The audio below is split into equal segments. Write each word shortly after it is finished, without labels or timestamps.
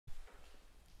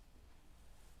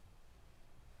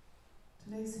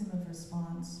Today's hymn of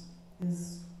response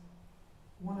is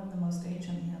one of the most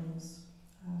ancient hymns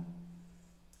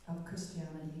of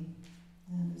Christianity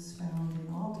and is found in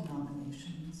all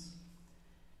denominations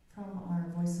from our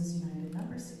Voices United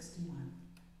number 61.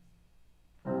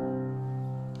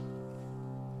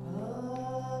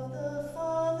 Of the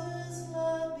Father's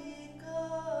love begotten,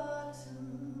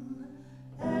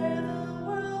 ere the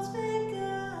worlds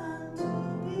began to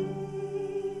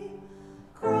be,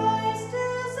 Christ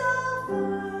is Alpha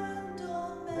and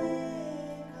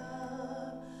Omega,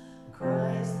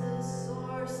 Christ the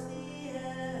source, the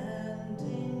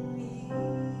ending me.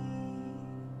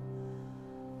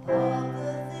 All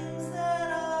the things that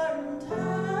are and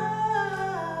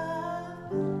have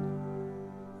been,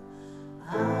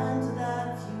 and that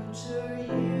future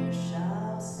years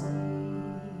shall see,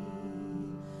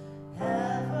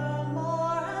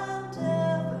 evermore and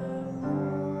evermore.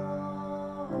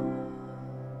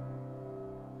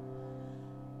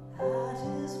 At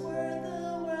his word the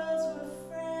worlds were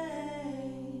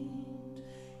framed,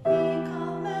 he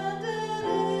commanded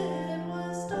it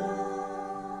was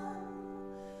done.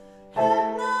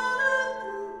 Heaven and earth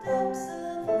and depths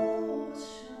of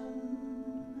ocean,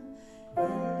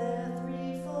 in their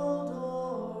threefold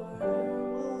order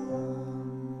one.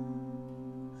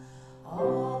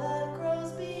 All that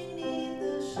grows beneath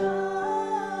the shining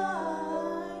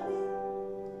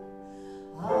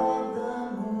of the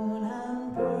moon and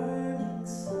burning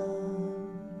sun,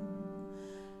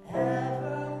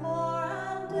 evermore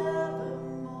and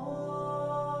evermore.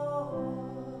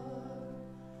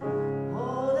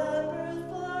 Oh, that birth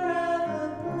forever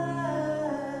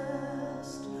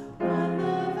blessed, when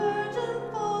the Virgin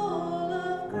full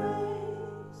of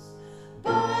grace,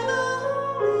 by the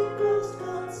Holy Ghost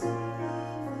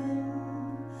conceiving,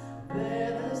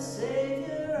 bare the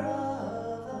Savior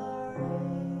of our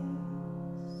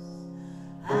race.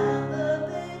 And the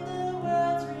babe, the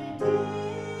world's Redeemer,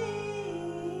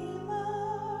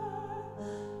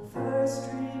 first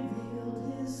revealed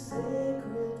his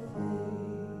sacred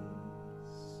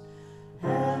face,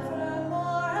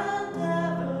 evermore and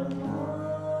evermore.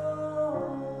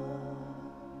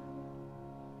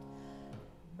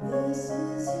 This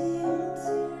is he in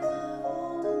tears of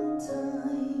olden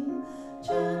time,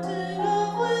 chanting of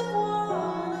with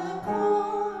one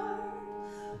accord,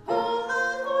 all the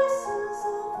voices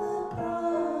of the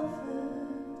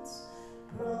prophets,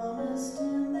 promised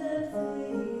in their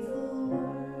faithful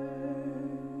word.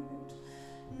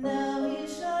 Now he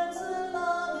shines the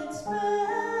long expected,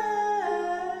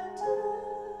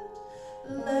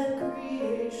 let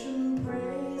creation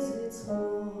praise its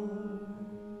Lord,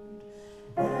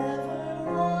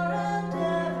 evermore and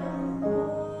evermore.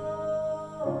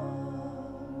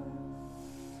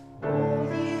 Oh,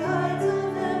 ye heights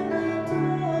of heaven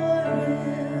adore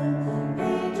him,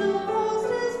 angel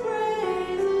hosts his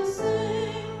praises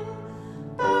sing,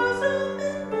 powers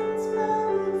dominions bow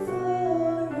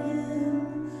before him,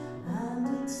 and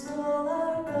extol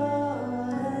our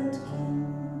God and King.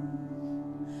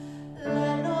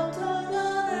 Let no tongue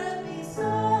on earth be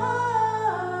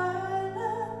silent,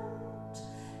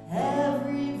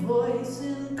 every voice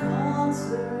in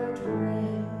concert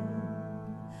ring,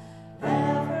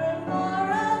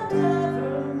 evermore and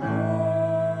evermore.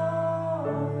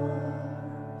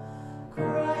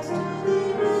 Christ to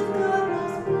thee with God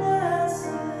most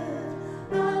blessed,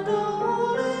 and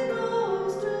Holy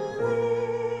Ghost to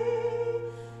thee,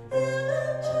 in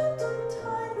enchanted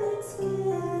high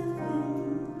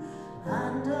thanksgiving,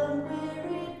 and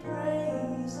unwearied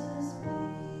praises be.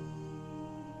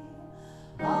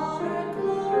 Honor,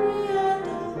 glory, and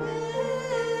dominion,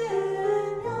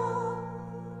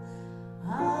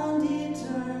 and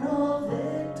eternal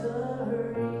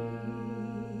victory,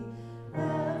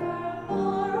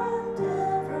 evermore and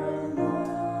evermore.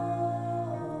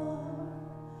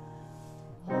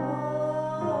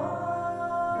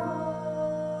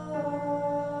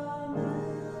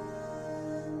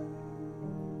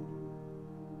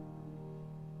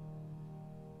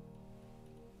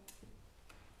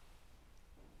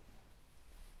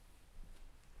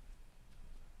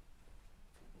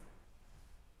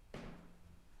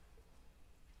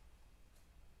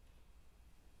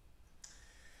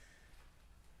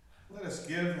 Let us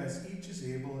give as each is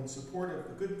able in support of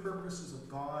the good purposes of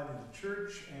God in the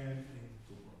church and in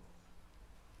the world.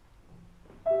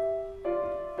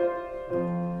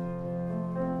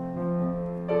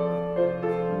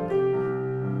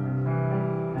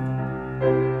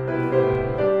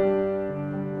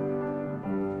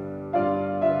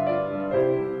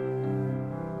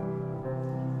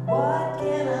 What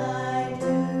can I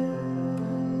do?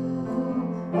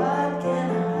 What can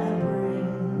I bring?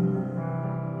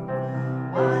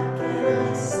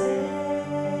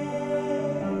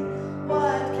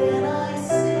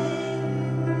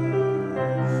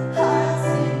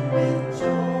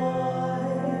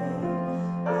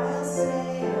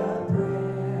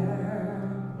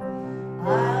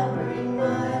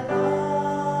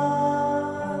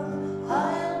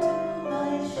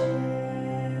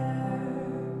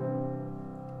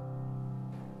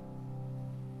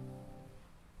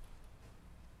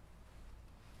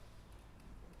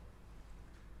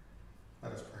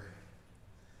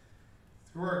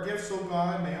 our gifts, O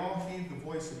God, may all heed the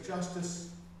voice of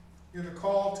justice, hear the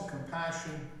call to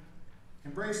compassion,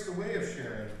 embrace the way of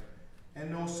sharing, and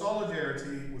know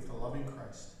solidarity with the loving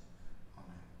Christ.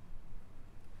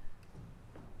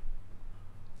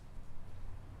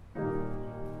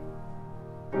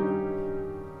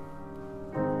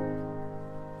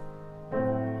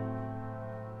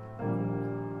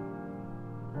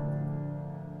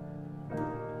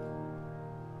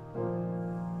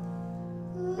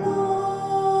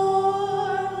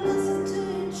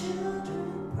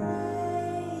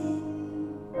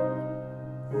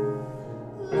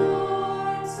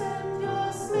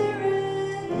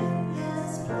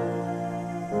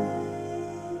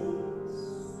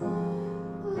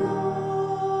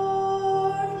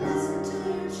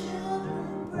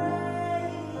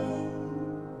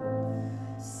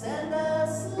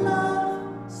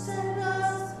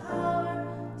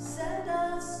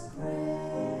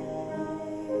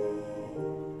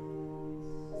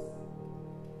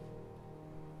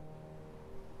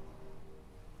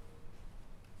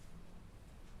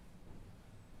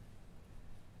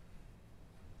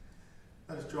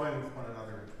 Let us join with one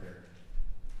another in prayer.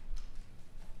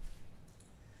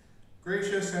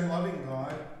 Gracious and loving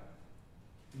God,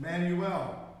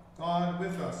 Emmanuel, God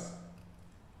with us,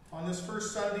 on this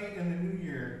first Sunday in the new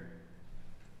year,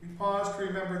 we pause to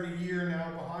remember the year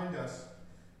now behind us,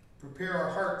 prepare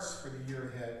our hearts for the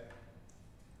year ahead.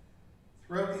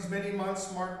 Throughout these many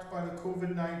months marked by the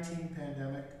COVID-19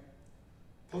 pandemic,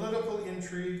 political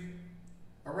intrigue,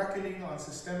 a reckoning on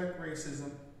systemic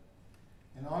racism,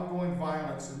 and ongoing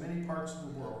violence in many parts of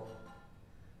the world,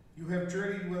 you have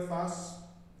journeyed with us,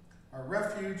 our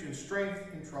refuge and strength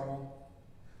in trouble,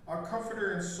 our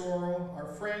comforter in sorrow, our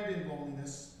friend in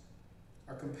loneliness,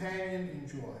 our companion in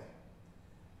joy,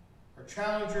 our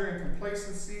challenger in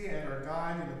complacency, and our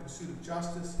guide in the pursuit of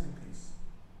justice and peace.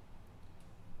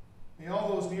 May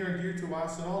all those near and dear to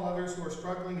us and all others who are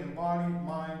struggling in body,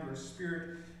 mind, or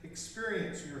spirit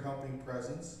experience your helping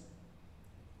presence.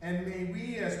 And may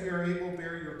we, as we are able,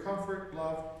 bear your comfort,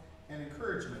 love, and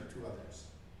encouragement to others.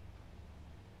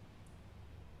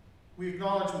 We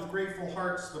acknowledge with grateful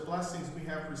hearts the blessings we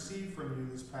have received from you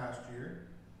this past year.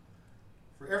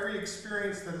 For every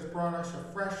experience that has brought us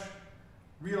a fresh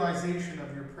realization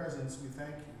of your presence, we thank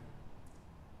you.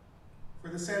 For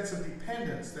the sense of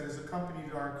dependence that has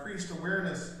accompanied our increased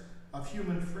awareness of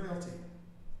human frailty.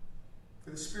 For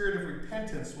the spirit of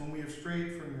repentance when we have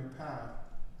strayed from your path.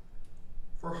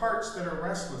 For hearts that are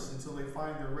restless until they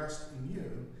find their rest in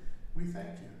you, we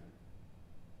thank you.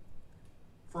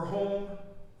 For home,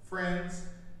 friends,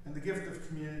 and the gift of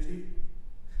community.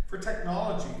 For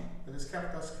technology that has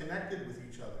kept us connected with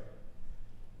each other.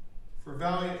 For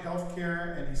valiant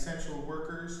healthcare and essential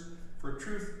workers. For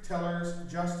truth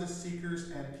tellers, justice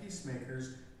seekers, and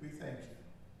peacemakers, we thank you.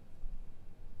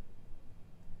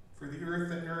 For the earth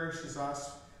that nourishes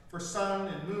us. For sun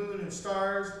and moon and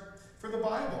stars. For the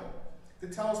Bible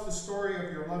that tells the story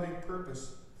of your loving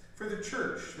purpose, for the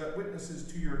church that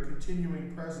witnesses to your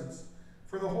continuing presence,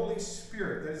 for the Holy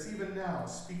Spirit that is even now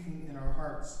speaking in our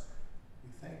hearts, we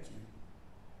thank you.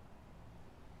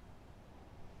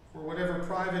 For whatever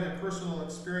private and personal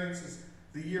experiences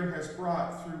the year has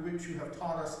brought through which you have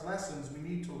taught us lessons we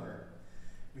need to learn,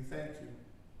 we thank you.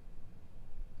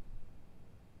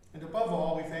 And above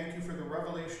all, we thank you for the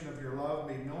revelation of your love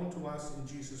made known to us in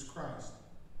Jesus Christ.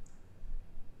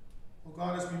 Oh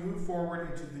God, as we move forward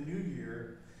into the new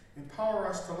year, empower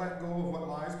us to let go of what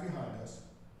lies behind us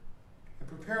and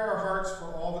prepare our hearts for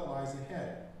all that lies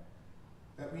ahead,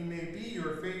 that we may be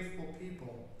your faithful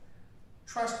people,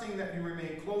 trusting that you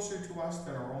remain closer to us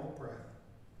than our own breath,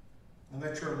 and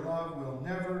that your love will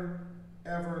never,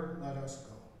 ever let us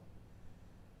go.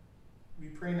 We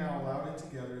pray now aloud and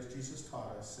together as Jesus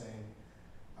taught us, saying,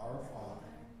 Our Father,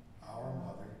 our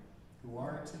Mother, who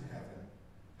art in heaven,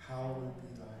 hallowed be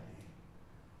thy name.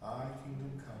 Thy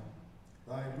kingdom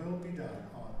come, thy will be done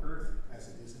on earth as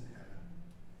it is in heaven.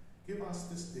 Give us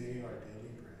this day our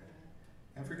daily bread,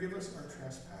 and forgive us our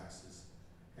trespasses,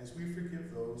 as we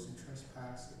forgive those who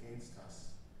trespass against us.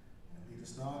 And lead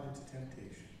us not into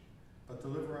temptation, but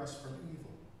deliver us from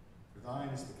evil. For thine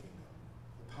is the kingdom,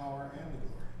 the power, and the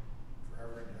glory,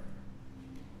 forever and ever.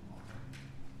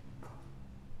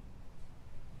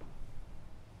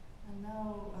 Amen. And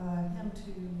now hymn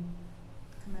to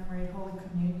commemorate Holy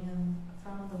Communion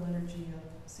from the Liturgy of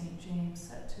St. James,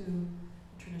 set to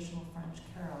a traditional French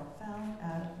carol, found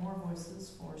at More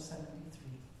Voices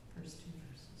 473, first two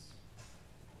verses.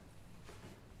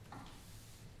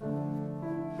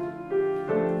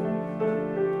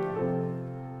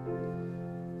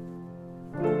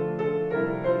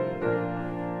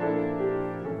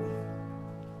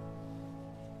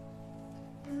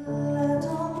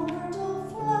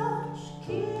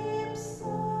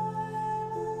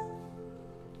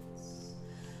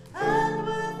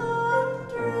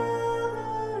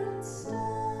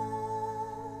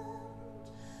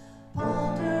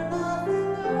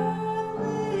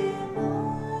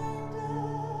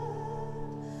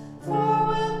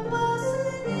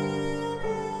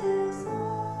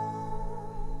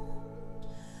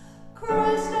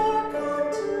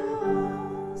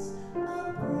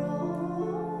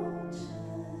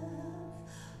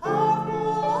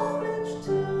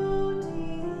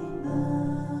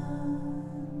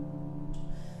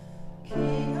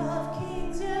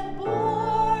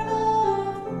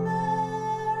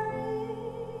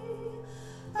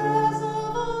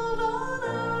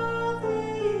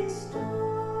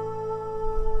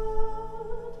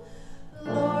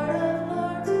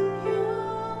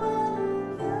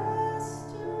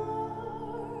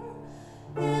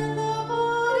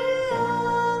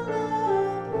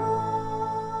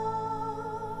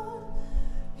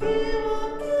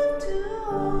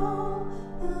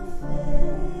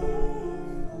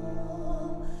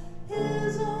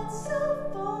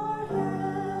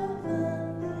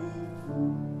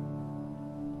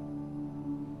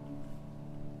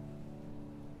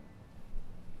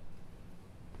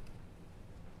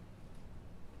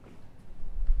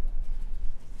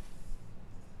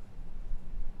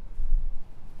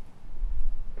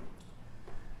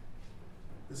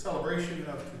 celebration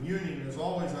of communion is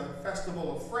always a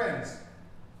festival of friends,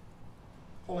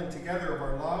 pulling together of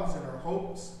our loves and our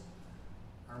hopes,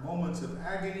 our moments of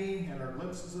agony and our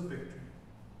glimpses of victory.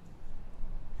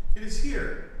 It is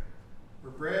here,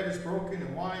 where bread is broken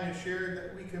and wine is shared,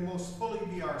 that we can most fully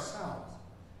be ourselves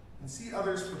and see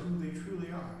others for who they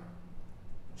truly are,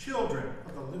 children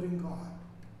of the living God.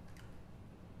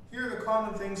 Here the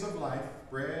common things of life,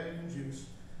 bread and juice,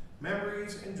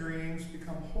 memories and dreams,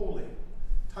 become holy,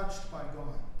 touched by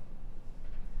God.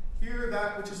 Here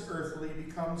that which is earthly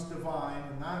becomes divine,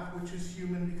 and that which is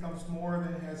human becomes more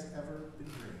than has ever been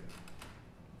dreamed.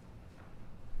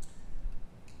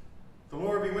 The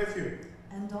Lord be with you.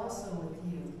 And also with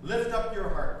you. Lift up your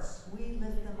hearts. We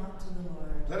lift them up to the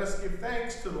Lord. Let us give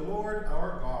thanks to the Lord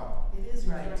our God. It is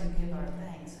right to give our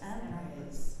thanks and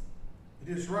praise.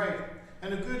 It is right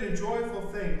and a good and joyful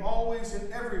thing, always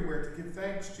and everywhere, to give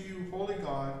thanks to you, holy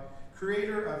God,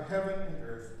 creator of heaven and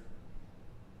earth.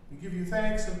 We give you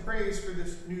thanks and praise for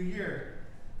this new year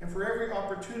and for every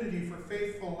opportunity for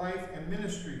faithful life and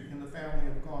ministry in the family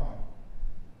of God.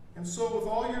 And so with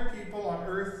all your people on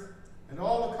earth and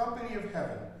all the company of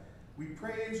heaven, we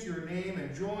praise your name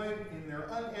and join in their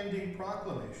unending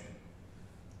proclamation.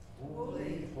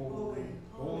 Holy, holy,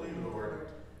 holy Lord,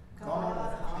 God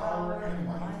of power and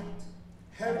might.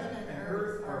 Heaven and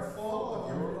earth are full of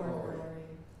your glory.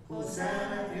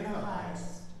 Hosanna in the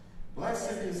highest.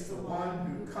 Blessed is the one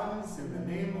who comes in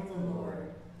the name of the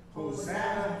Lord.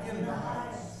 Hosanna in the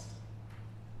highest.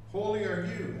 Holy are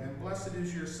you, and blessed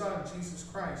is your Son, Jesus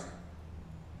Christ.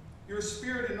 Your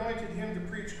Spirit anointed him to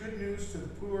preach good news to the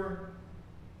poor,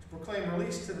 to proclaim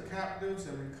release to the captives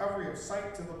and recovery of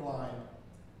sight to the blind,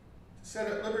 to set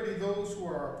at liberty those who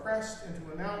are oppressed, and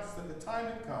to announce that the time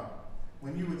had come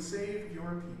when you would save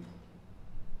your people.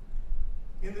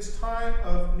 In this time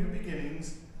of new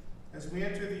beginnings, as we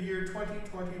enter the year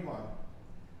 2021,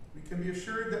 we can be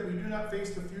assured that we do not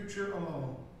face the future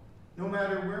alone, no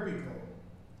matter where we go.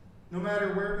 No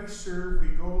matter where we serve, we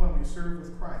go and we serve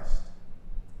with Christ.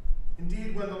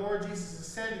 Indeed, when the Lord Jesus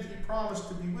ascended, he promised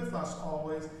to be with us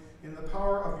always in the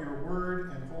power of your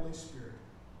word and Holy Spirit.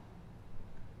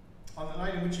 On the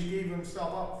night in which he gave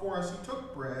himself up for us, he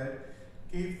took bread,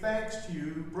 gave thanks to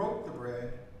you, broke the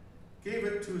bread, gave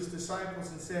it to his disciples,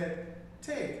 and said,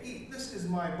 "Take, eat, this is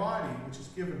my body, which is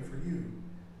given for you.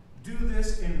 Do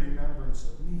this in remembrance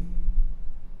of me."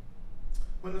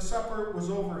 When the supper was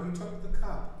over, he took the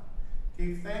cup,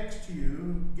 gave thanks to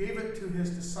you, gave it to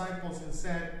his disciples, and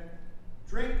said,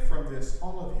 "Drink from this,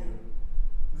 all of you.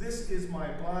 This is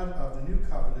my blood of the new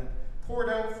covenant, poured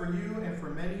out for you and for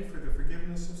many for the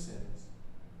forgiveness of sins.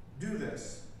 Do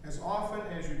this as often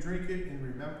as you drink it in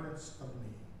remembrance of me."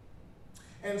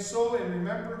 And so, in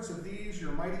remembrance of these,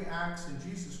 your mighty acts in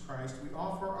Jesus Christ, we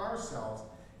offer ourselves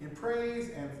in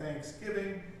praise and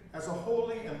thanksgiving as a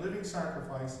holy and living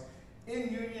sacrifice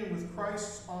in union with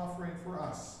Christ's offering for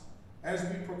us, as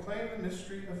we proclaim the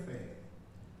mystery of faith.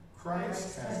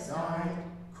 Christ has died,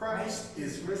 Christ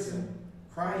is risen,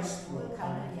 Christ will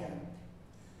come again.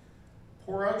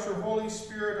 Pour out your Holy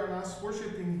Spirit on us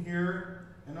worshiping here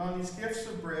and on these gifts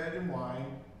of bread and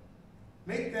wine.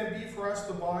 Make them be for us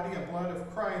the body and blood of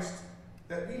Christ,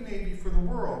 that we may be for the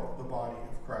world the body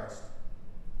of Christ.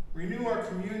 Renew our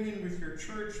communion with your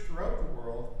church throughout the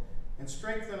world, and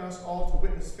strengthen us all to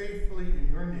witness faithfully in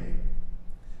your name.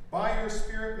 By your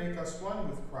Spirit, make us one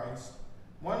with Christ,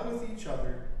 one with each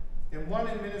other, and one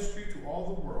in ministry to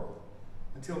all the world,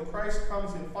 until Christ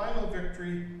comes in final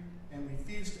victory and we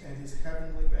feast at his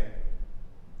heavenly banquet.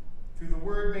 Through the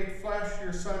Word made flesh,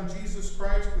 your Son, Jesus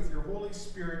Christ, with your Holy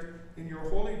Spirit in your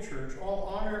holy church, all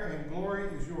honor and glory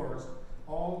is yours,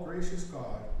 all gracious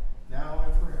God, now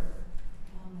and forever.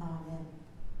 Amen.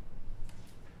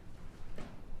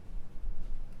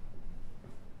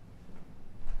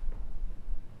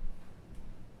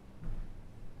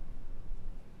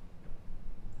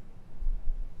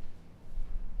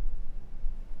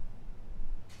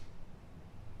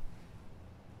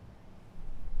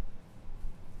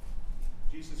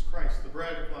 Jesus Christ, the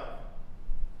bread of life.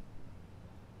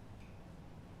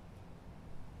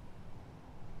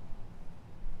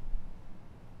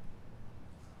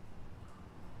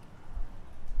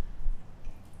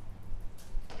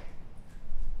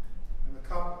 And the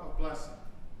cup of blessing.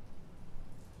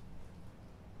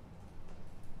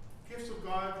 Gifts of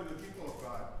God to the people of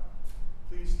God.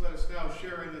 Please let us now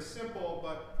share in this simple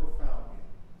but profound meal.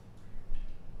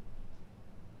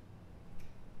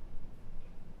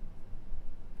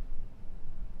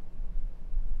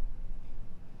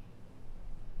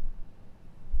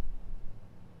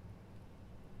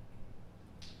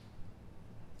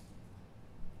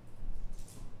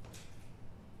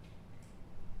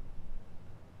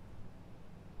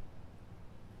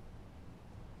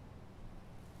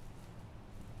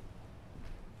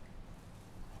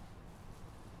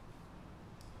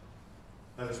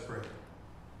 us pray.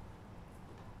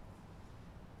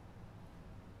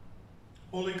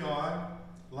 Holy God,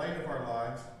 light of our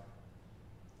lives,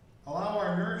 allow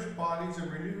our nourished bodies and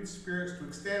renewed spirits to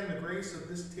extend the grace of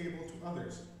this table to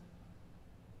others.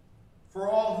 For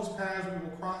all whose paths we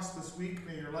will cross this week,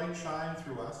 may your light shine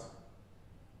through us.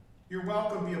 Your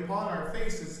welcome be upon our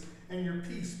faces, and your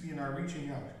peace be in our reaching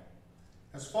out.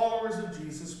 As followers of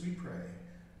Jesus, we pray.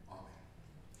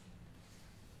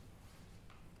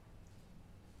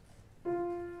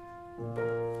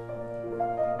 Amen.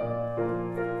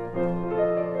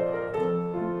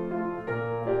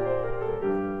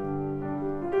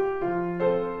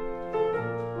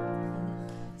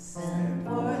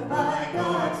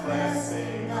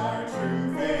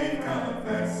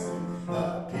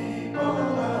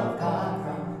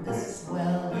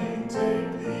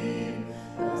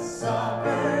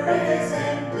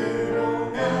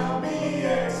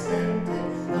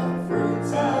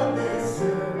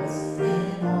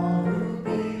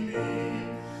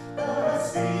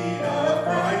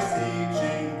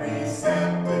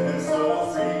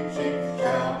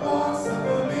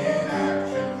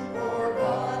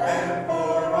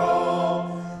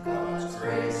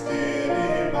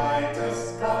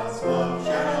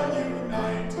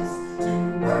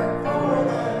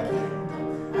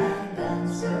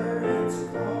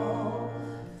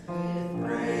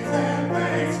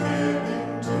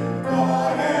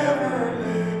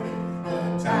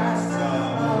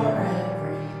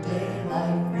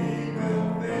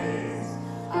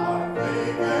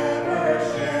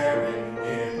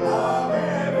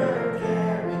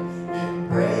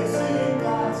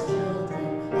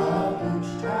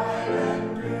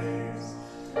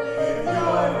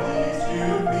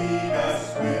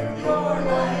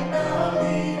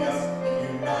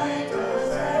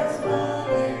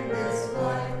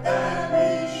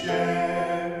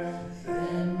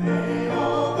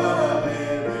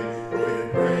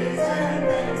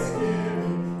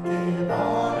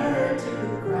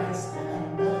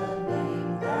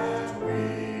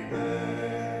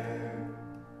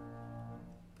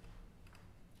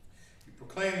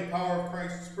 Proclaim the power of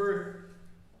Christ's birth,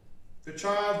 the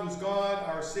child who's God,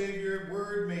 our Savior,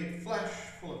 Word made flesh,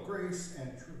 full of grace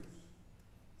and truth.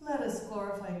 Let us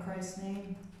glorify Christ's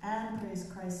name and praise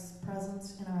Christ's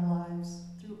presence in our lives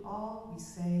through all we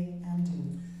say and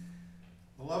do.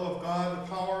 The love of God, the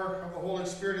power of the Holy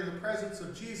Spirit, and the presence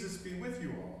of Jesus be with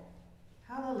you all.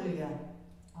 Hallelujah.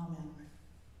 Amen.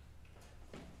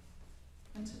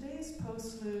 And today's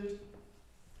postlude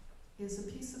is a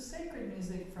piece of sacred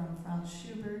music from Franz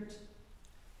Schubert,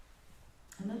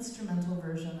 an instrumental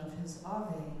version of his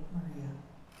Ave Maria.